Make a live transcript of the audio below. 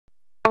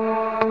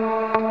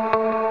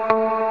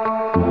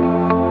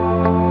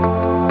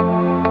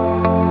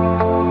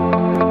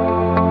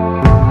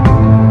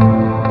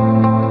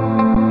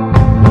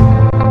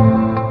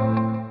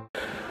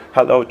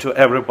hello to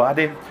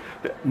everybody.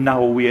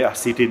 Now we are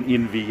sitting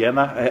in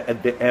Vienna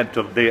at the end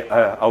of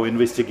our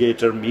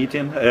investigator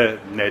meeting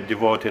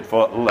devoted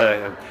for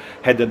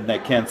head and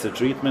neck cancer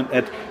treatment.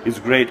 And it's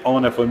a great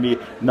honor for me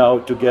now.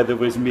 Together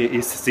with me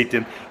is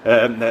sitting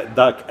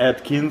Doug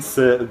Adkins,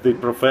 the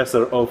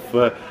professor of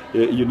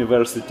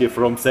University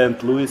from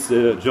St. Louis,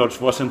 George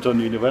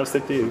Washington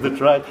University. Is that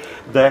right?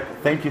 Doug,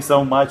 thank you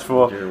so much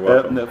for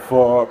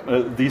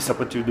this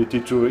opportunity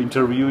to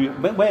interview you.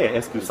 May I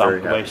ask you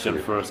some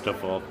questions first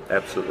of all?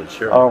 Absolutely,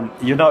 sure.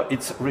 You know,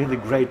 it's really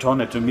great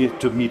honor to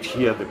meet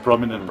here the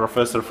prominent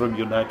professor from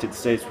United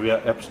States. We are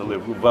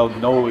absolutely well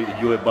know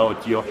you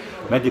about your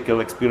medical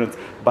experience,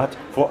 but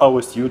for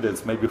our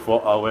students, maybe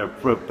for our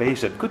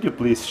patient, could you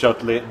please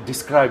shortly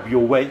describe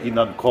your way in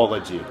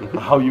oncology,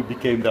 how you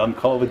became the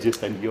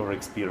oncologist and your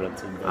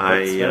experience in that?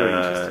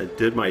 I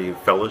did my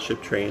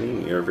fellowship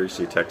training at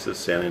University of Texas,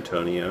 San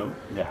Antonio,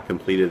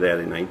 completed that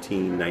in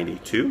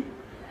 1992,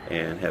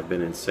 and have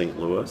been in St.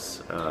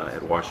 Louis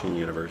at Washington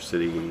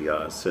University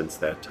since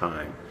that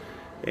time.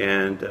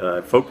 And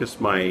focused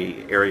my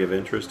area of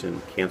interest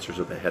in cancers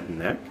of the head and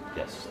neck,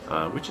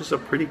 which is a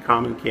pretty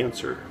common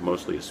cancer,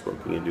 mostly a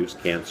smoking-induced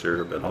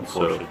cancer, but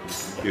also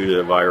due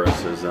to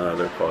viruses and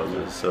other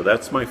causes. So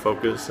that's my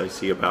focus. I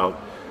see about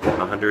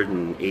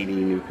 180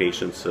 new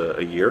patients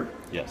a year,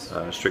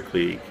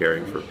 strictly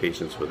caring for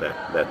patients with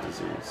that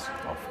disease.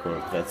 Of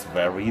course, that's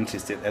very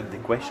interesting. And the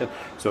question,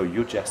 so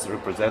you just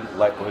represent,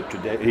 like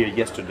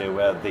yesterday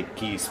were the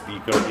key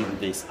speaker in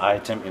this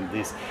item, in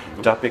this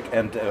topic,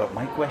 and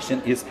my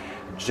question is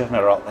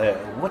general.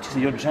 What is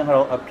your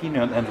general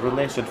opinion and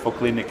relation for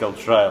clinical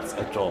trials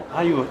at all?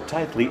 Are you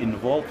tightly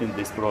involved in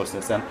this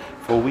process, and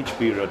for which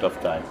period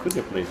of time? Could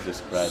you please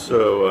describe it?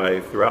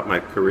 So throughout my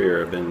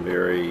career, I've been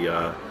very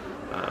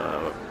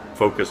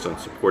focused on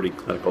supporting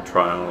clinical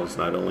trials,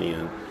 not only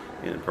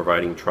in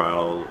providing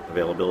trial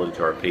availability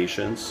to our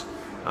patients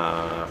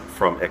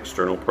from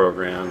external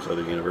programs,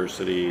 other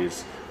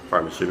universities,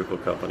 pharmaceutical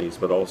companies,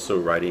 but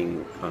also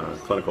writing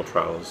clinical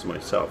trials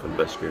myself,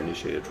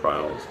 investigator-initiated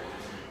trials.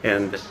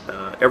 And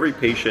every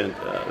patient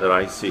that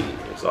I see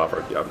is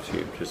offered the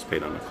opportunity to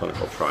participate on a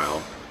clinical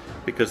trial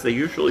because they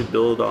usually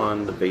build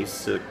on the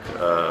basic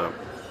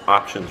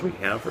options we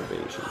have for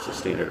patients, the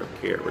standard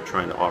of care. We're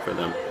trying to offer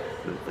them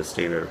the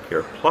standard of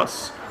care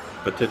plus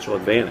potential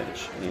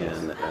advantage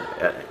in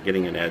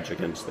getting an edge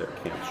against their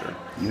cancer.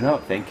 You know,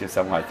 thank you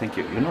so much. Thank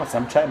you. You know,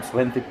 sometimes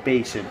when the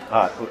patient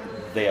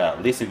they are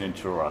listening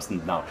to us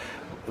now,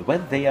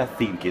 when they are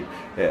thinking,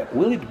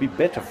 will it be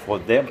better for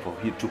them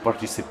to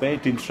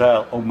participate in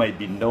trial or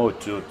maybe no,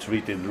 to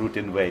treat in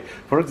routine way?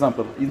 For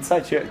example, in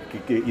such a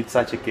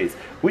case,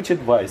 which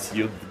advice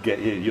you'd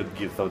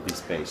give to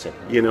this patient?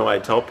 You know, I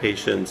tell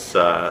patients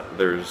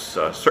there's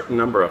a certain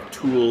number of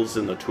tools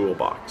in the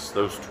toolbox.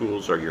 Those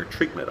tools are your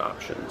treatment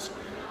options.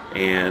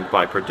 And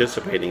by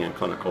participating in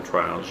clinical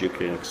trials, you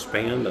can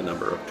expand the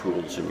number of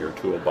tools in your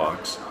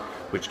toolbox,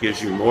 which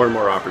gives you more and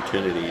more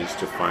opportunities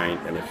to find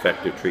an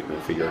effective treatment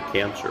for your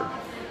cancer.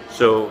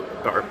 So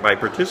by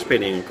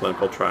participating in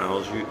clinical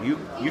trials,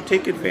 you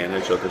take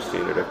advantage of the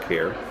standard of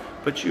care,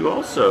 but you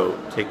also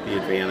take the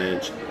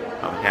advantage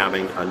of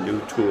having a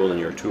new tool in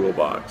your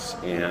toolbox.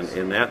 And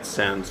in that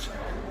sense,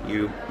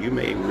 you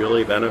may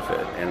really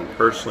benefit. And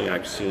personally,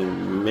 I've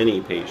seen many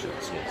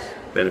patients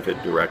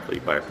benefit directly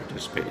by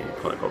participating in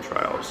clinical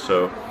trials.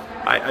 So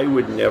I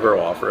would never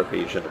offer a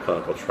patient a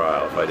clinical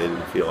trial if I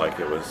didn't feel like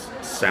it was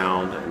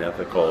sound and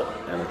ethical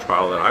and a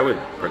trial that I would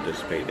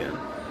participate in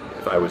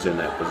if I was in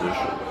that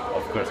position.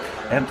 Of course.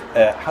 And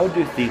how do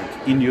you think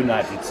in the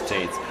United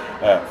States,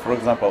 for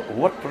example,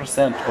 what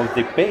percent of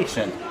the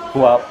patients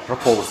who are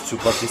proposed to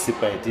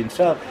participate in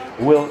trial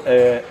will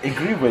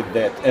agree with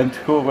that, and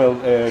who will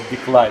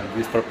decline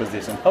this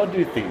proposition? How do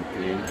you think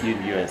in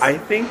US? I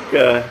think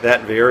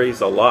that varies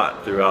a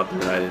lot throughout the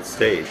United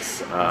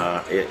States,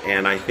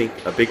 and I think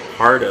a big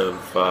part of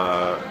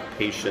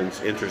patients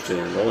interested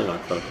in enrolling on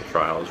clinical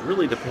trials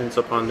really depends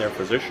upon their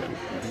physician.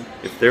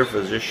 If their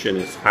physician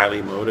is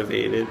highly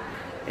motivated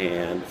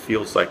and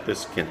feels like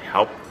this can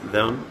help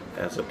them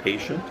as a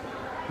patient,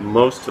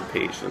 most of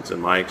patients, in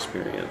my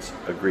experience,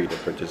 agree to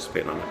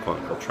participate on a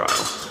clinical trial.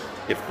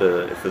 If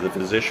the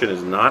physician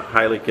is not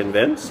highly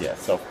convinced,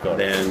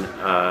 then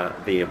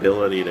the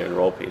ability to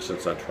enroll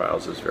patients on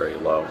trials is very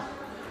low.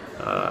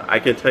 I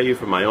can tell you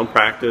from my own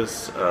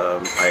practice,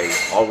 I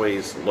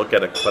always look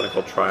at a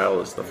clinical trial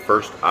as the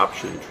first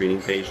option in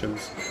treating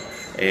patients,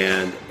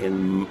 and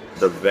in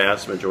the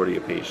vast majority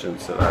of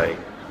patients that I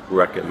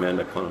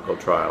recommend a clinical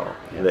trial,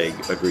 they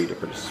agree to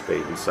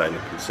participate and sign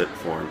a consent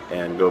form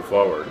and go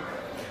forward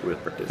with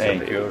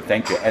participating.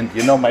 Thank you. And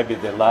you know, maybe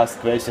the last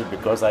question,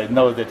 because I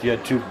know that you are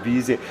too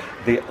busy.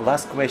 The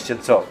last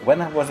question. So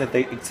when I was at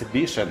the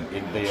exhibition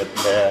in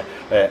the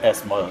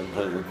ESMO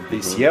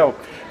this year,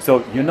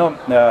 so you know,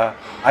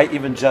 I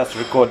even just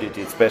recorded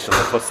it, especially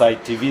for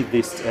Site TV.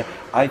 This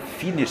I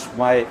finished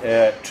my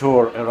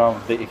tour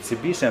around the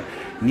exhibition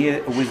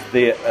with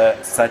the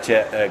such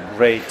a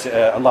great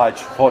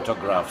large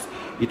photographs.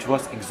 it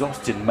was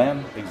exhausted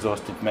man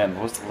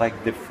was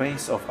like the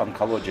face of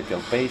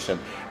oncological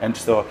patient, and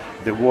so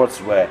the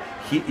words were,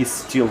 he is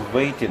still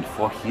waiting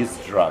for his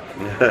drug.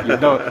 You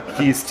know,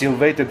 he is still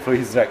waiting for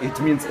his drug. It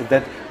means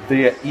that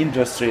the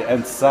industry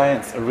and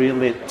science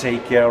really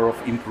take care of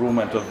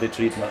improvement of the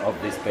treatment of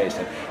this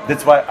patient.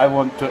 That's why I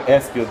want to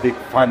ask you the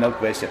final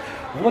question.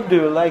 What do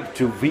you like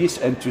to wish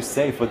and to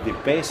say for the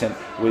patient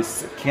with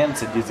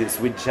cancer disease,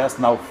 which just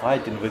now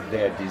fighting with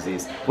their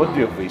disease? What do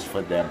you wish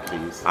for them,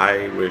 please?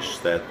 I wish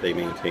that they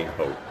maintain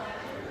hope.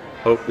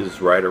 Hope is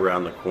right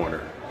around the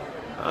corner.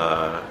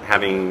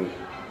 Having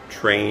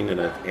trained in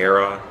an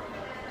era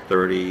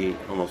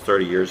almost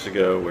 30 years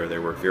ago where there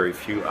were very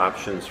few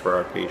options for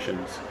our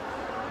patients,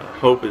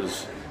 hope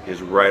is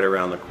right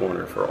around the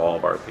corner for all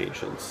of our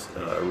patients.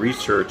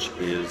 Research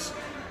is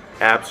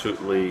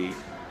absolutely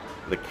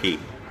the key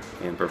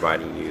in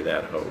providing you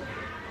that hope,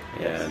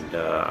 and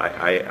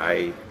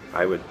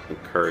I would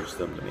encourage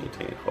them to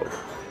maintain hope.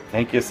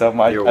 Thank you so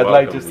much. You're I'd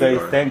like welcome, to say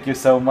Igor. thank you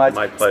so much,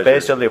 My pleasure.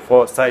 especially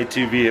for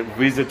SciTV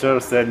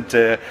visitors and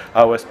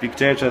our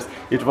spectators.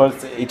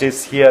 It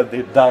is here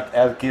the Doug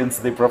Adkins,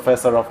 the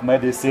professor of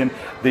medicine,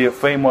 the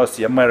famous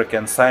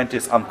American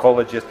scientist,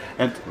 oncologist,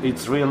 and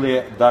it's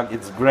really, Doug,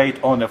 it's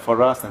great honor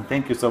for us, and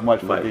thank you so much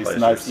for My this pleasure,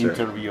 nice sir.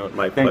 interview.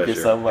 My Thank you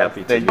pleasure. so much.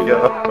 Happy to Thank do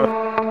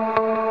you.